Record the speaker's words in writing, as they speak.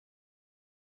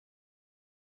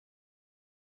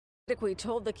We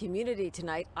told the community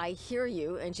tonight, I hear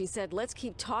you, and she said, let's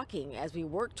keep talking as we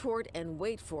work toward and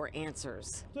wait for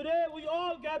answers. Today we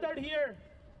all gathered here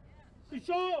to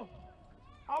show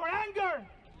our anger,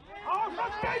 our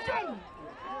frustration,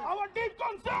 our deep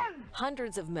concern.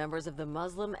 Hundreds of members of the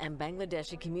Muslim and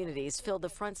Bangladeshi communities filled the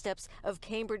front steps of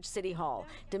Cambridge City Hall,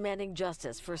 demanding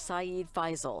justice for Saeed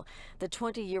Faisal. The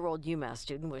 20-year-old UMass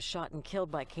student was shot and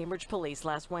killed by Cambridge police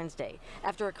last Wednesday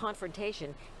after a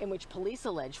confrontation in which police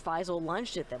allege Faisal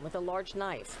lunged at them with a large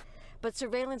knife. But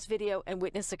surveillance video and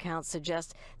witness accounts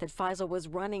suggest that Faisal was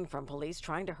running from police,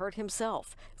 trying to hurt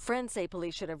himself. Friends say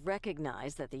police should have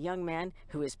recognized that the young man,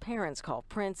 who his parents call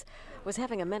Prince, was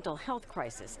having a mental health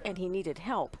crisis and he needed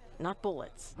help, not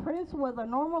bullets. Prince was a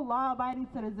normal, law-abiding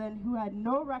citizen who had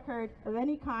no record of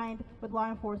any kind with law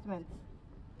enforcement.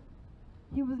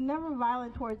 He was never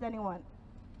violent towards anyone.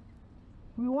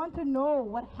 We want to know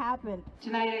what happened.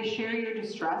 Tonight I share your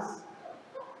distress,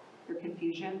 your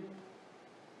confusion,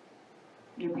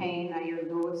 your pain at your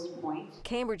lowest point.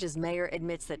 Cambridge's mayor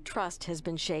admits that trust has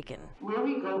been shaken. Where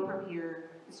we go from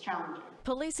here is challenging.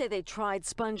 Police say they tried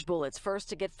sponge bullets first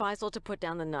to get Faisal to put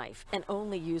down the knife and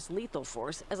only used lethal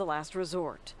force as a last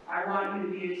resort. I want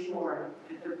you to be assured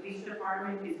that the police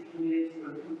department is committed to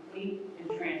a complete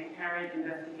and transparent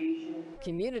investigation.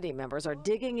 Community members are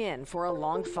digging in for a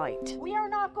long fight. We are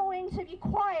not going to be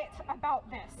quiet about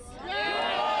this.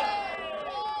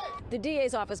 The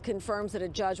DA's office confirms that a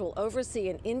judge will oversee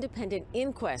an independent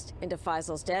inquest into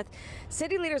Faisal's death.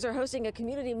 City leaders are hosting a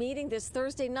community meeting this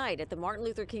Thursday night at the Martin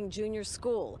Luther King Jr.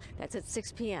 School. That's at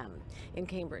 6 p.m. in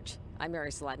Cambridge. I'm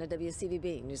Mary Salatna,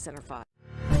 WCVB News Center 5.